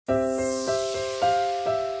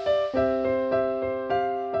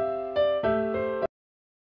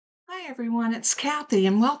everyone, it's Kathy,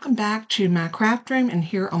 and welcome back to my craft room and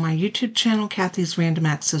here on my YouTube channel, Kathy's Random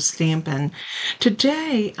Acts of Stampin'.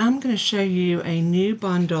 Today, I'm going to show you a new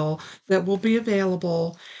bundle that will be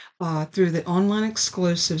available through the online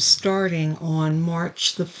exclusive starting on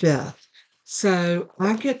March the 5th. So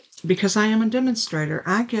because I am a demonstrator,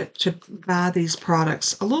 I get to buy these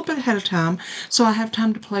products a little bit ahead of time, so I have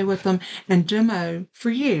time to play with them and demo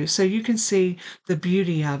for you so you can see the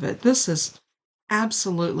beauty of it. This is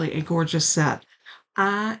absolutely a gorgeous set.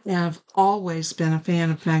 I have always been a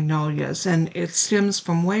fan of Magnolias, and it stems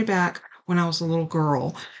from way back when I was a little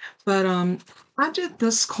girl. But I did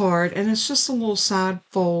this card, and it's just a little side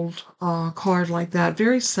fold card like that.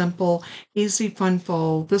 Very simple, easy, fun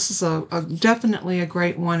fold. This is definitely a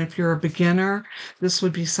great one if you're a beginner. This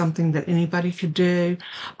would be something that anybody could do.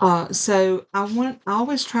 So I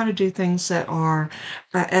always try to do things that are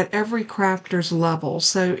at every crafter's level.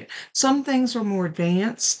 So some things are more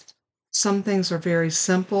advanced. Some things are very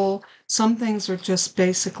simple. Some things are just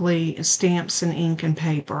basically stamps and ink and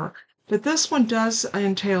paper. But this one does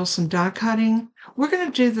entail some die cutting. We're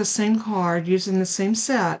going to do the same card using the same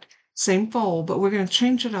set, same fold, but we're going to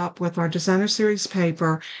change it up with our designer series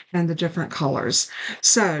paper and the different colors.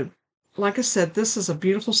 So, like I said, this is a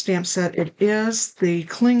beautiful stamp set. It is the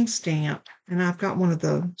cling stamp, and I've got one of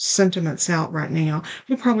the sentiments out right now.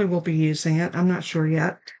 We probably will be using it. I'm not sure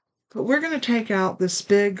yet. But we're going to take out this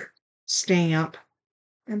big stamp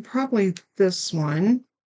and probably this one.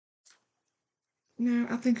 No,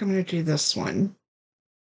 I think I'm going to do this one.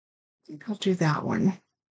 I think I'll do that one.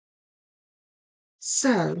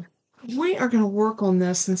 So we are going to work on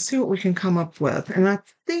this and see what we can come up with. And I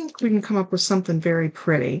think we can come up with something very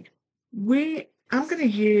pretty. I'm going to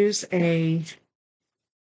use a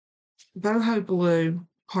boho blue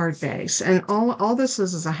card base. And all this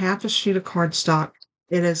is a half a sheet of cardstock.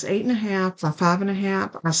 It is 8.5 by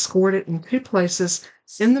 5.5. I scored it in two places,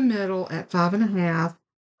 in the middle at 5.5.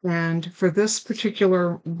 And for this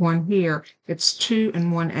particular one here, it's 2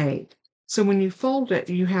 1/8. So when you fold it,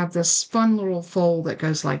 you have this fun little fold that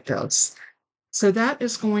goes like this. So that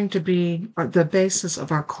is going to be the basis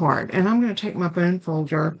of our card. And I'm going to take my bone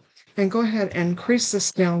folder and go ahead and crease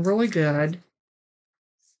this down really good.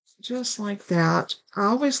 Just like that. I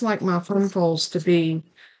always like my fun folds to be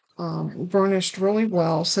varnished really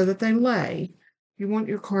well so that they lay. You want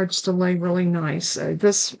your cards to lay really nice.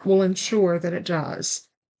 This will ensure that it does.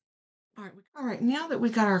 All right, now that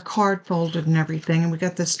we got our card folded and everything, and we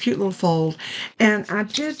got this cute little fold, and I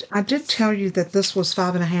did tell you that this was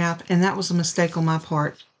 5.5, and that was a mistake on my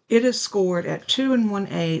part. It is scored at 2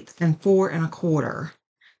 1/8 and 4 1/4.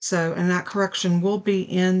 So, and that correction will be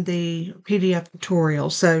in the PDF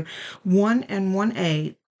tutorial. So 1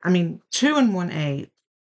 1/8, 2 1/8.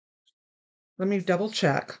 Let me double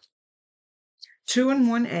check. 2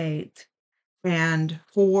 1/8 and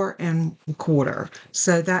 4 1/4.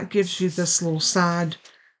 So that gives you this little side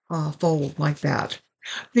fold like that.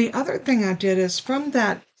 The other thing I did is from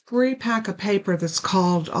that free pack of paper that's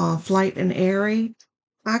called Flight and Airy,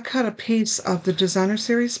 I cut a piece of the designer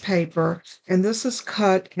series paper, and this is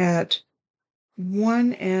cut at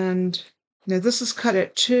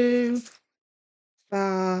 2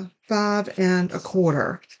 by 5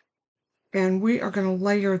 1/4. And we are going to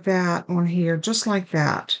layer that on here just like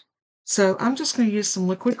that. So I'm just going to use some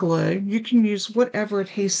liquid glue. You can use whatever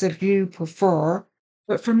adhesive you prefer.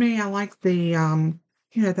 But for me, I like the,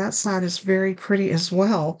 that side is very pretty as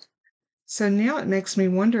well. So now it makes me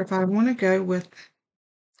wonder if I want to go with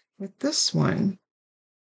this one.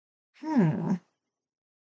 No,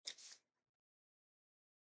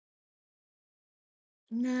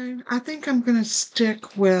 I think I'm going to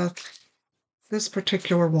stick with this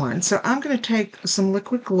particular one. So I'm going to take some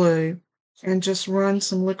liquid glue and just run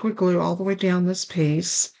some liquid glue all the way down this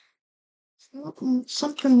piece.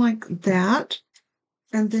 Something like that.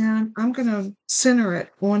 And then I'm going to center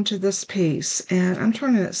it onto this piece. And I'm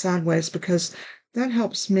turning it sideways because that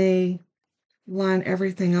helps me line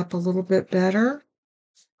everything up a little bit better.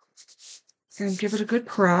 And give it a good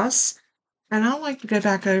press. And I like to go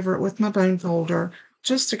back over it with my bone folder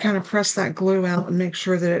just to kind of press that glue out and make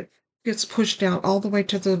sure that it gets pushed out all the way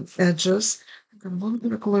to the edges. I've got a little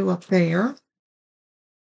bit of glue up there.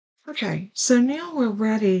 Okay, so now we're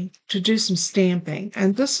ready to do some stamping.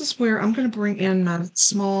 And this is where I'm going to bring in my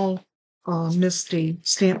small Misty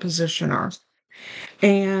stamp positioner.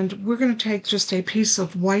 And we're going to take just a piece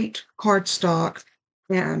of white cardstock.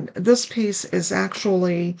 And this piece is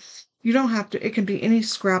actually, you don't have to, it can be any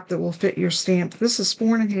scrap that will fit your stamp. This is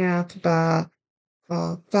 4.5 by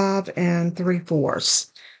 5 3/4.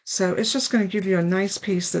 So it's just going to give you a nice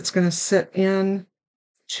piece that's going to sit in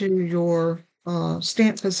to your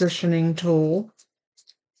stamp positioning tool,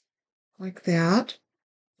 like that.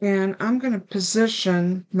 And I'm going to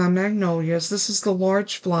position my magnolias. This is the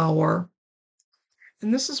large flower.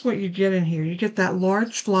 And this is what you get in here. You get that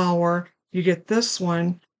large flower, you get this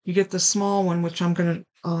one, you get the small one, which I'm going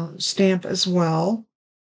to stamp as well.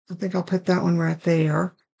 I think I'll put that one right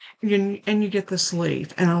there. And you get this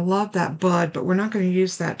leaf. And I love that bud, but we're not going to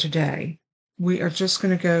use that today. We are just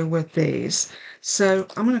going to go with these. So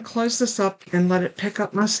I'm going to close this up and let it pick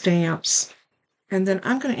up my stamps. And then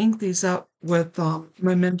I'm going to ink these up with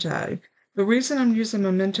Memento. The reason I'm using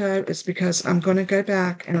Memento is because I'm going to go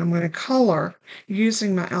back and I'm going to color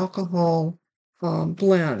using my alcohol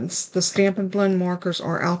blends. The Stampin' Blend markers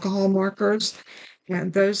are alcohol markers.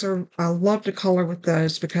 And those are, I love to color with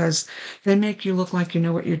those because they make you look like you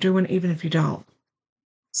know what you're doing, even if you don't.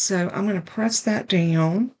 So I'm going to press that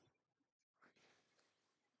down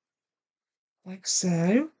like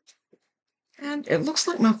so. And it looks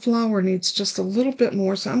like my flower needs just a little bit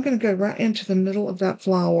more, so I'm going to go right into the middle of that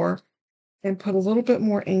flower and put a little bit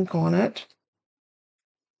more ink on it.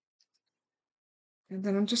 And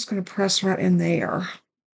then I'm just going to press right in there.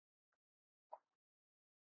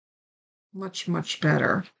 Much, much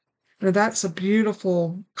better. Now that's a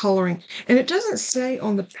beautiful coloring. And it doesn't say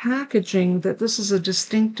on the packaging that this is a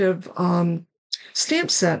distinctive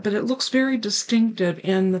stamp set, but it looks very distinctive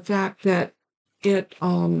in the fact that it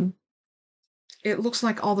looks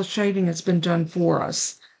like all the shading has been done for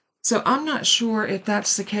us. So I'm not sure if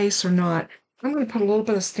that's the case or not. I'm going to put a little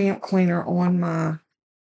bit of stamp cleaner on my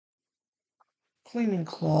cleaning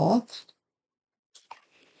cloth.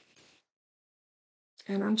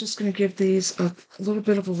 And I'm just going to give these a little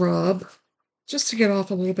bit of a rub just to get off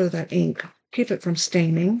a little bit of that ink. Keep it from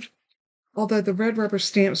staining. Although the red rubber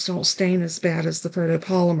stamps don't stain as bad as the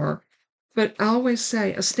photopolymer. But I always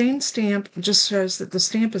say a stained stamp just shows that the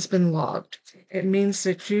stamp has been loved. It means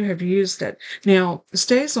that you have used it. Now,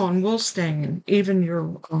 StazOn will stain even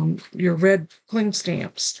your red cling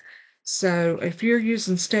stamps. So if you're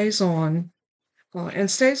using StazOn, and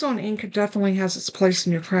StazOn ink definitely has its place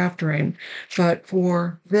in your craft room, but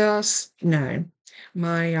for this, no.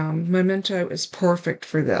 My Memento is perfect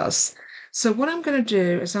for this. So what I'm going to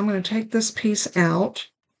do is I'm going to take this piece out.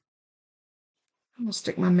 I'm going to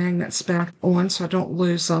stick my magnets back on so I don't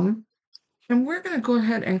lose them. And we're going to go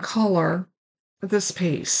ahead and color this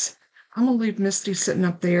piece. I'm going to leave Misty sitting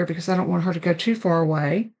up there because I don't want her to go too far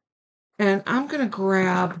away. And I'm going to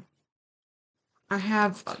grab, I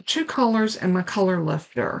have two colors and my color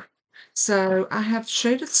lifter. So I have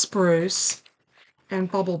Shaded Spruce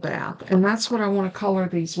and Bubble Bath, and that's what I want to color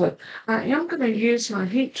these with. I am going to use my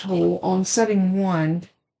heat tool on setting 1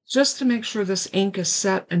 just to make sure this ink is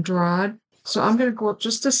set and dried. So I'm going to go up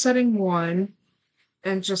just to setting 1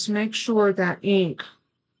 and just make sure that ink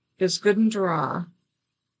is good and dry.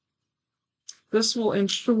 This will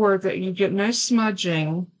ensure that you get no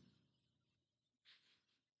smudging.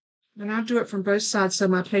 And I do it from both sides so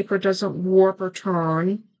my paper doesn't warp or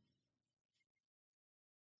turn.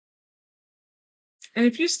 And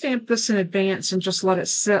if you stamp this in advance and just let it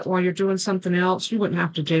sit while you're doing something else, you wouldn't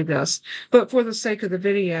have to do this. But for the sake of the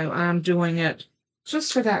video, I'm doing it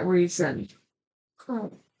just for that reason.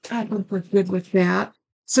 I think we're good with that.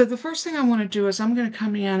 So the first thing I want to do is I'm going to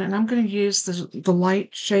come in and I'm going to use the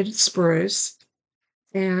light shaded spruce.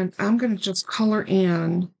 And I'm going to just color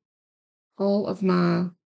in all of my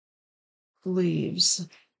leaves.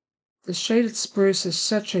 The shaded spruce is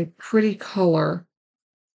such a pretty color.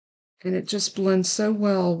 And it just blends so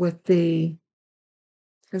well with and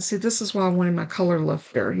see, this is why I wanted my color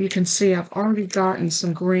lifter. You can see I've already gotten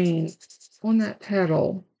some green on that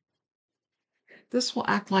petal. This will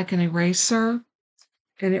act like an eraser,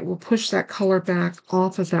 and it will push that color back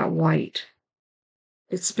off of that white.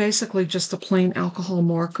 It's basically just a plain alcohol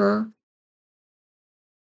marker.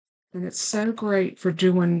 And it's so great for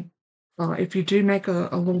doing, if you do make a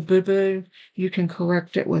little boo-boo, you can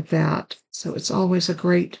correct it with that. So it's always a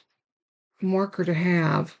great marker to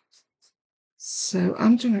have. So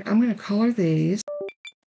I'm going to color these.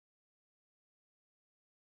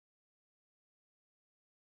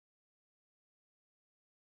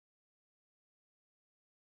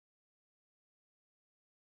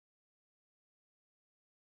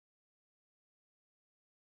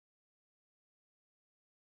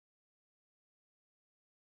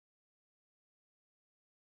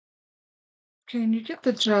 Okay, and you get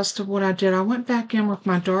the gist of what I did. I went back in with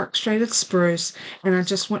my dark shaded spruce and I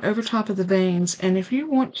just went over top of the veins. And if you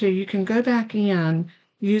want to, you can go back in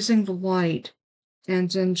using the light and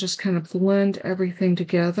then just kind of blend everything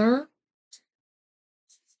together.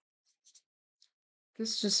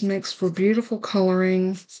 This just makes for beautiful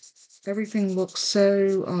coloring. Everything looks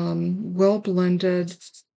so well blended,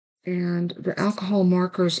 and the alcohol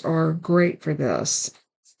markers are great for this.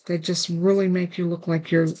 They just really make you look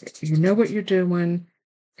like you know what you're doing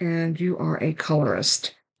and you are a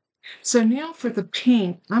colorist. So now for the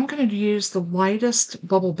pink, I'm going to use the lightest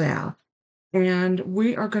bubble bath, and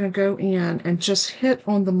we are going to go in and just hit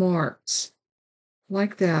on the marks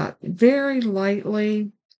like that, very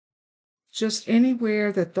lightly, just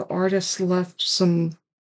anywhere that the artist left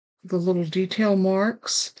the little detail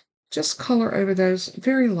marks, just color over those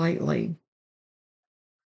very lightly.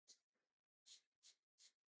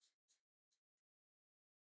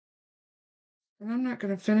 And I'm not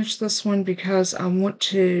going to finish this one because I've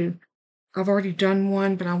already done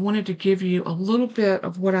one, but I wanted to give you a little bit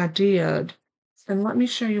of what I did. And let me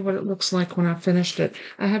show you what it looks like when I finished it.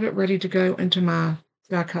 I have it ready to go into my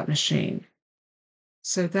die cut machine.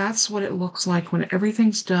 So that's what it looks like when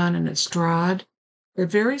everything's done and it's dried. They're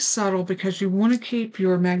very subtle because you want to keep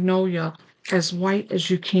your magnolia as white as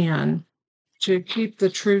you can to keep the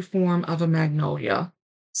true form of a magnolia.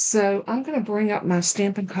 So I'm going to bring up my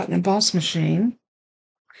Stampin' Cut and Emboss machine.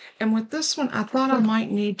 And with this one, I thought I might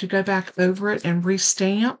need to go back over it and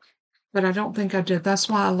restamp, but I don't think I did. That's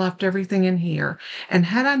why I left everything in here. And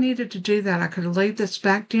had I needed to do that, I could have laid this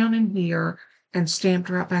back down in here and stamped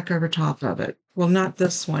right back over top of it. Well, not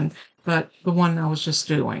this one, but the one I was just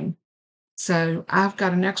doing. So I've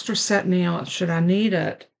got an extra set now, should I need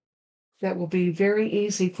it, that will be very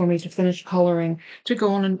easy for me to finish coloring to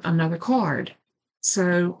go on another card.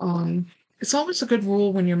 So it's always a good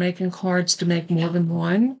rule when you're making cards to make more than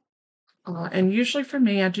one. And usually for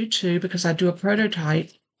me, I do two because I do a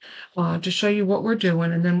prototype to show you what we're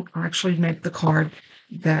doing and then actually make the card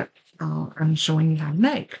that I'm showing you how to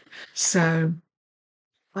make. So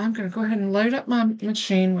I'm going to go ahead and load up my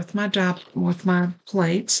machine with my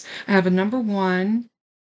plates. I have a number 1,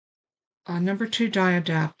 a number 2 die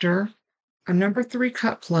adapter, a number 3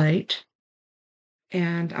 cut plate,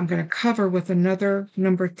 and I'm going to cover with another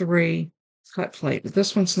number 3 cut plate. But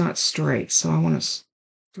this one's not straight, so I want to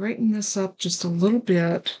straighten this up just a little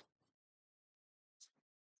bit.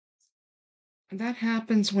 And that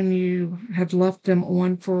happens when you have left them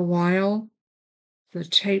on for a while. The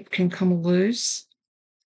tape can come loose.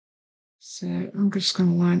 So I'm just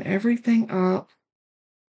going to line everything up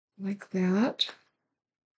like that.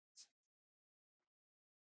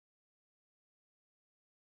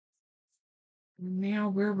 And now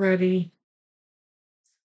we're ready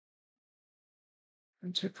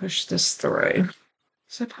to push this through.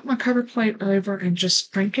 So I put my cover plate over and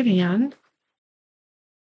just crank it in.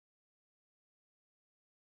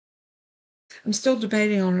 I'm still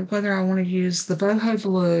debating on whether I want to use the boho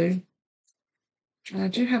blue. And I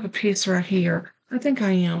do have a piece right here. I think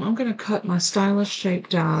I am. I'm going to cut my stylish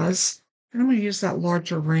shaped dies. And I'm going to use that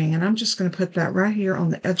larger ring. And I'm just going to put that right here on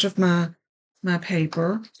the edge of my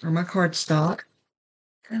paper or my cardstock.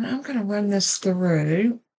 And I'm going to run this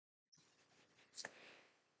through.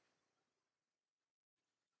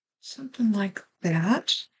 Something like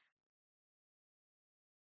that.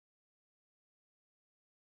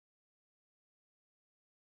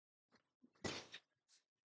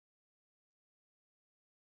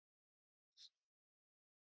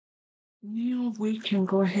 Now we can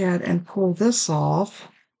go ahead and pull this off.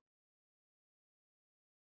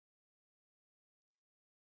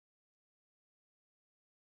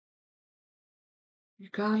 You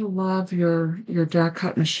gotta love your die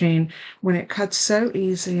cut machine when it cuts so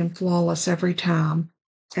easy and flawless every time.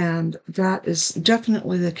 And that is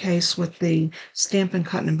definitely the case with the Stampin'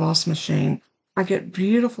 Cut and Emboss machine. I get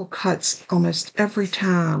beautiful cuts almost every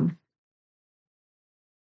time.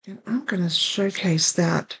 And I'm going to showcase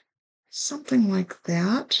that. Something like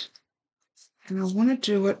that. And I want to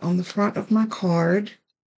do it on the front of my card.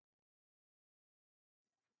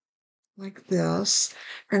 Like this.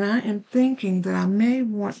 And I am thinking that I may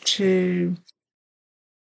want to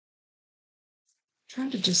try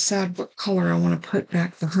to decide what color I want to put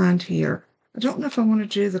back behind here. I don't know if I want to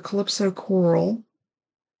do the Calypso Coral.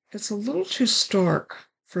 It's a little too stark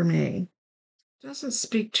for me. Doesn't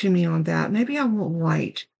speak to me on that. Maybe I want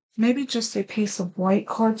white. Maybe just a piece of white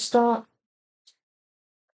cardstock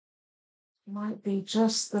might be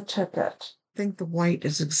just the ticket. I think the white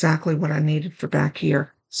is exactly what I needed for back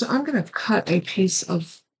here. So I'm going to cut a piece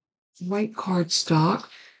of white cardstock.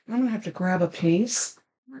 I'm going to have to grab a piece.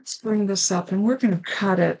 Let's bring this up and we're going to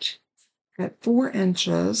cut it at 4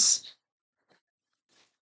 inches.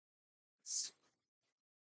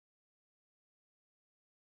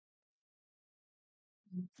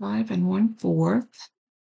 5 1/4.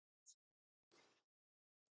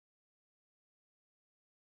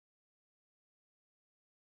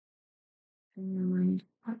 And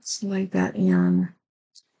let's lay that in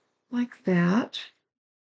like that.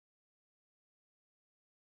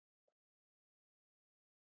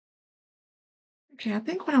 Okay, I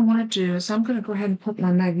think what I want to do is I'm going to go ahead and put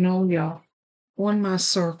my Magnolia on my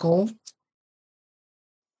circle.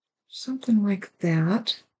 Something like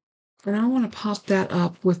that. And I want to pop that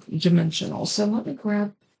up with dimensionals. So let me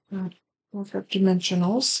grab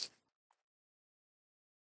dimensionals.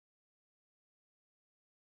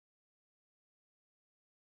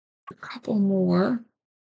 A couple more.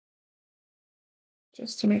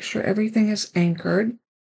 Just to make sure everything is anchored.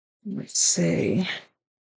 Let's see.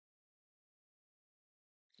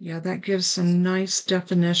 Yeah, that gives some nice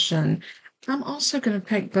definition. I'm also going to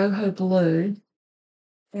take boho blue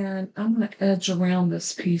and I'm going to edge around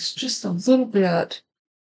this piece just a little bit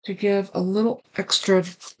to give a little extra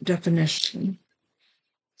definition.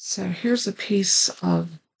 So here's a piece of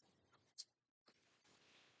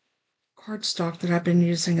cardstock that I've been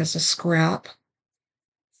using as a scrap.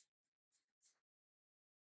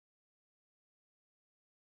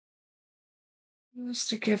 Just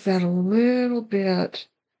to give that a little bit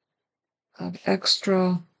of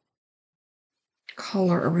extra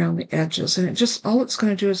color around the edges. And it just, all it's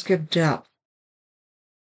going to do is give depth.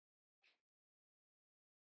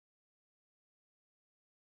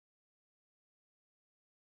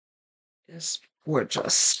 It's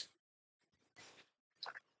gorgeous.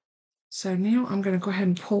 So now I'm going to go ahead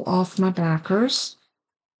and pull off my backers.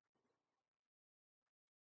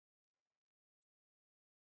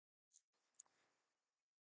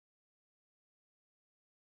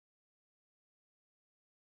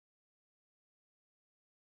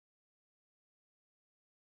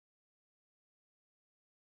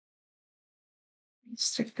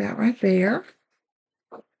 Stick that right there.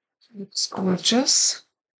 Looks gorgeous.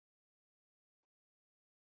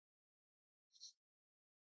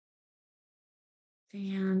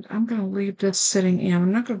 And I'm going to leave this sitting in.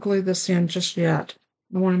 I'm not going to glue this in just yet.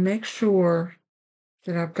 I want to make sure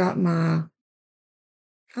that I've got my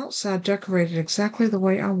outside decorated exactly the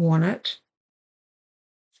way I want it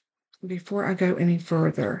before I go any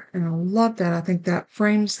further. And I love that. I think that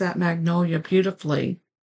frames that magnolia beautifully.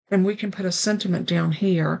 And we can put a sentiment down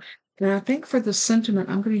here. And I think for the sentiment,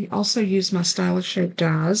 I'm going to also use my stylish shape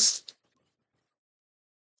dies.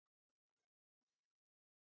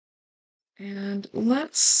 And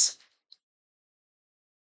let's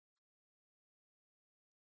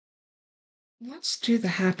do the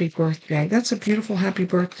happy birthday. That's a beautiful happy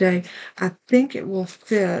birthday. I think it will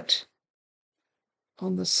fit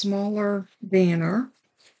on the smaller banner.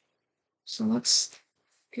 So let's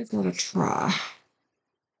give that a try.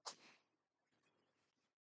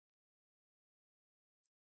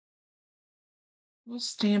 We'll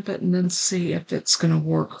stamp it and then see if it's going to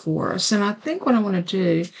work for us. And I think what I want to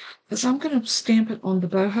do is I'm going to stamp it on the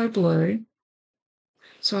boho blue.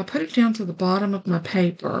 So I put it down to the bottom of my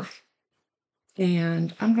paper.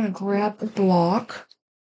 And I'm going to grab the block.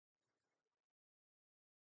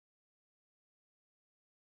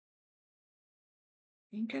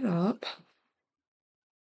 Ink it up.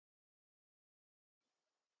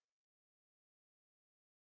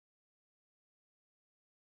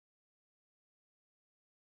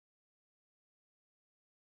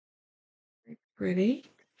 Pretty.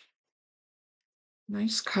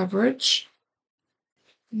 Nice coverage.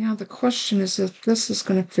 Now the question is if this is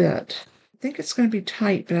going to fit. I think it's going to be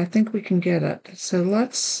tight, but I think we can get it. So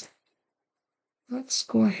let's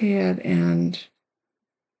go ahead and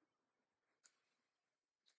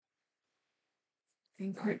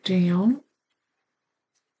anchor it down.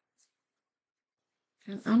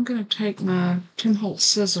 And I'm going to take my 10-hole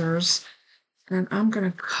scissors and I'm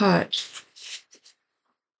going to cut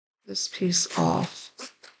this piece off.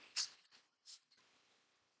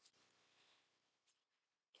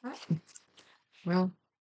 Well,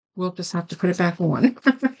 we'll just have to put it back on.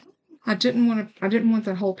 I didn't want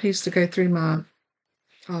that whole piece to go through my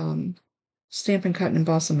Stampin' Cut and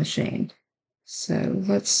Embossing machine. So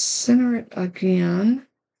let's center it again.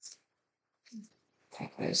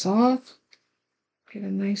 Take those off. Get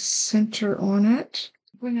a nice center on it.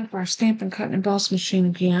 Bring up our Stampin' Cut and Emboss machine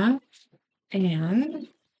again. And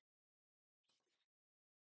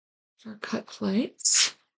our cut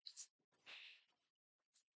plates.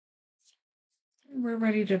 And we're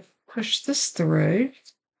ready to push this through.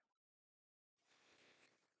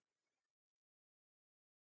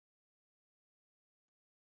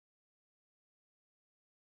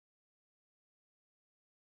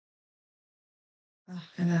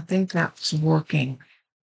 And I think that's working.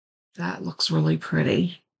 That looks really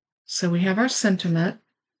pretty. So we have our sentiment.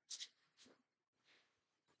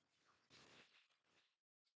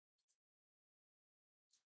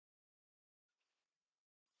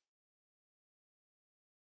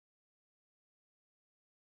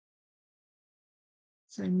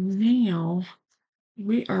 So now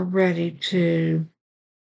we are ready to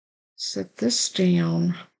set this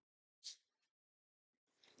down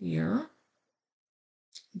here.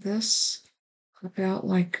 This about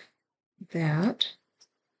like that.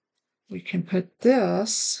 We can put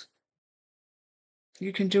this,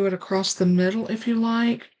 you can do it across the middle if you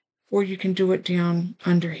like, or you can do it down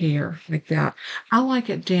under here like that. I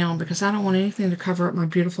like it down because I don't want anything to cover up my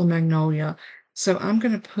beautiful Magnolia. So I'm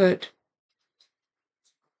going to put,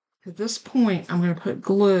 at this point, I'm going to put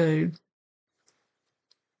glue.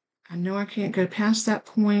 I know I can't go past that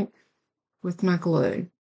point with my glue.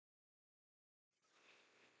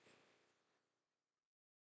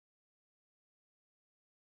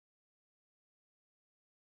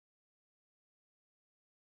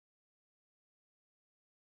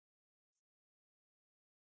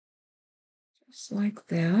 Just like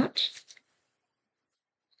that.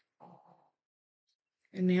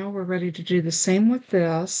 And now we're ready to do the same with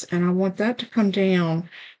this. And I want that to come down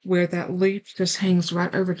where that leaf just hangs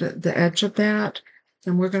right over the edge of that.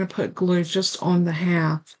 And we're going to put glue just on the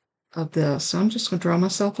half of this. So I'm just going to draw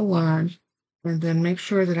myself a line and then make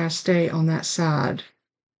sure that I stay on that side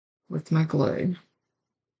with my glue.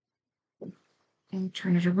 And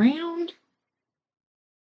turn it around.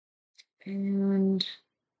 And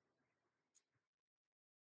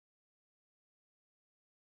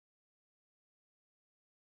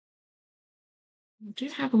we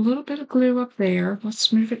do have a little bit of glue up there.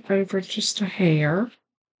 Let's move it over just a hair.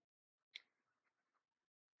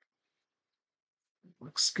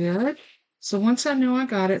 Looks good. So once I know I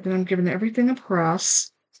got it, then I'm giving everything a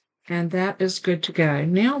press, and that is good to go.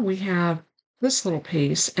 Now we have this little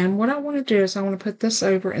piece, and what I want to do is I want to put this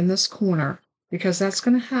over in this corner because that's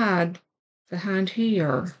going to hide behind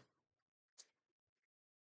here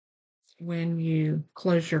when you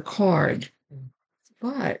close your card.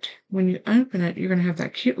 But when you open it, you're going to have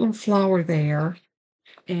that cute little flower there.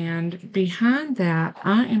 And behind that,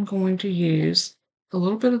 I am going to use a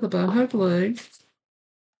little bit of the boho glue.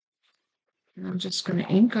 And I'm just going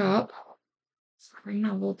to ink up, bring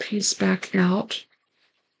my little piece back out.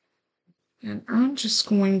 And I'm just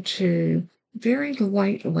going to very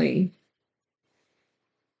lightly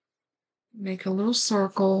make a little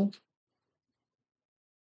circle.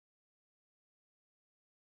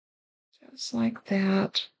 Just like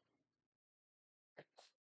that.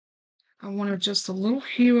 I wanted just a little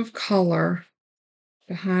hue of color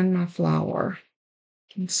behind my flower.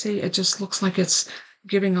 You can see it just looks like it's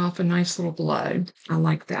giving off a nice little glow. I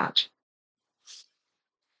like that.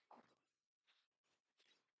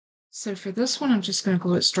 So for this one, I'm just going to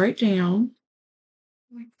glue it straight down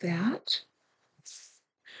like that.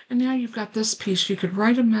 And now you've got this piece. You could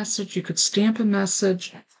write a message. You could stamp a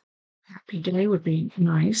message. Happy Day would be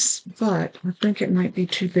nice, but I think it might be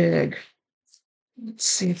too big. Let's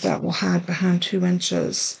see if that will hide behind 2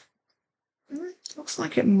 inches. Looks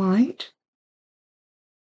like it might.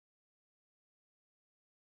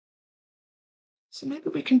 So maybe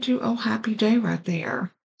we can do Oh Happy Day right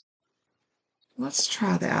there. Let's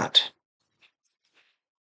try that.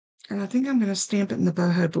 And I think I'm going to stamp it in the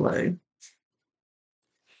boho blue.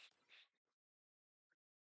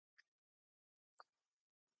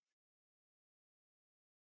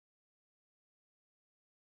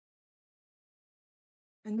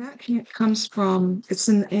 And that comes from, it's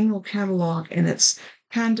in the annual catalog, and it's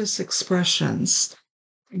Candace Expressions.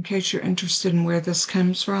 In case you're interested in where this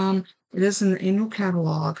comes from, it is in the annual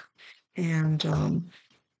catalog. And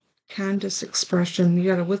Candace Expression,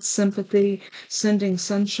 you got a With Sympathy, Sending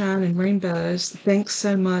Sunshine and Rainbows, Thanks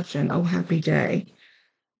So Much, and Oh Happy Day.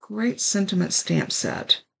 Great sentiment stamp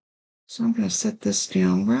set. So I'm going to set this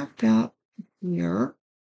down right about here.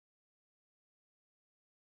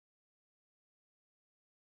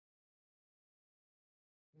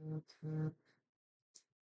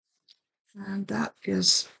 And that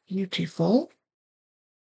is beautiful.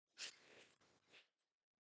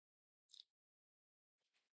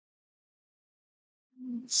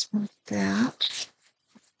 Let's put that,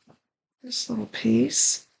 this little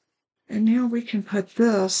piece. And now we can put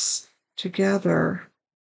this together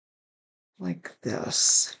like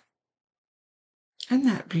this. Isn't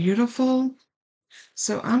that beautiful?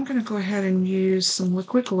 So I'm going to go ahead and use some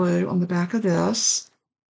liquid glue on the back of this.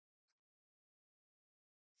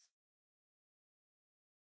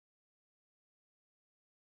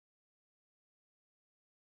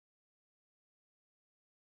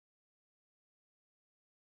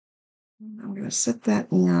 I'm going to set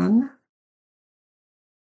that in.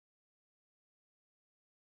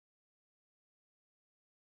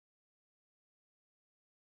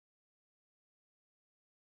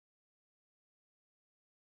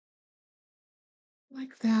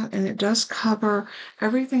 like that, and it does cover,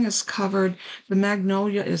 everything is covered. The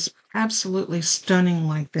Magnolia is absolutely stunning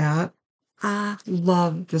like that. I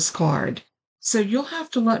love this card. So you'll have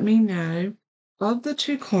to let me know of the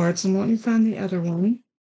two cards, and let me find the other one.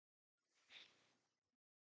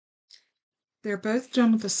 They're both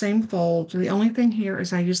done with the same fold. The only thing here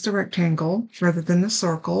is I used a rectangle rather than the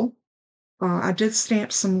circle. I did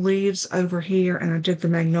stamp some leaves over here, and I did the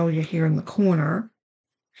Magnolia here in the corner.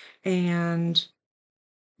 And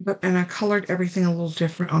I colored everything a little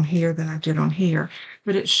different on here than I did on here.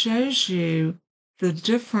 But it shows you the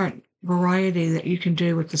different variety that you can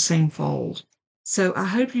do with the same fold. So I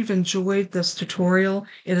hope you've enjoyed this tutorial.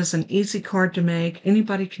 It is an easy card to make.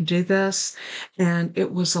 Anybody can do this, and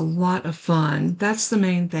it was a lot of fun. That's the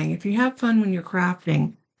main thing. If you have fun when you're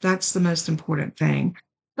crafting, that's the most important thing.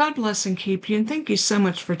 God bless and keep you, and thank you so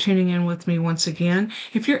much for tuning in with me once again.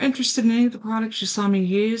 If you're interested in any of the products you saw me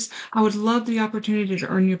use, I would love the opportunity to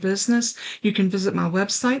earn your business. You can visit my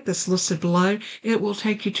website that's listed below. It will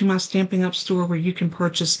take you to my Stampin' Up store where you can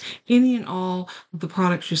purchase any and all of the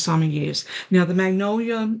products you saw me use. Now, the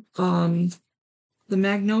Magnolia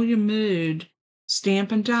Mood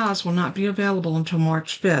Stampin' Dies will not be available until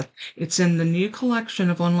March 5th. It's in the new collection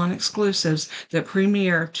of online exclusives that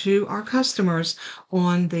premiere to our customers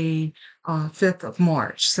on the 5th of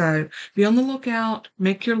March. So be on the lookout,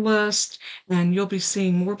 make your list, and you'll be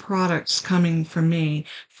seeing more products coming from me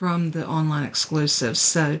from the online exclusives.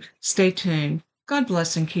 So stay tuned. God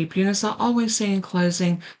bless and keep you. And as I always say in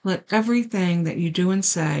closing, let everything that you do and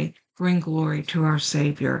say bring glory to our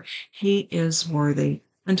Savior. He is worthy.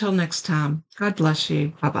 Until next time, God bless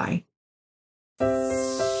you. Bye bye.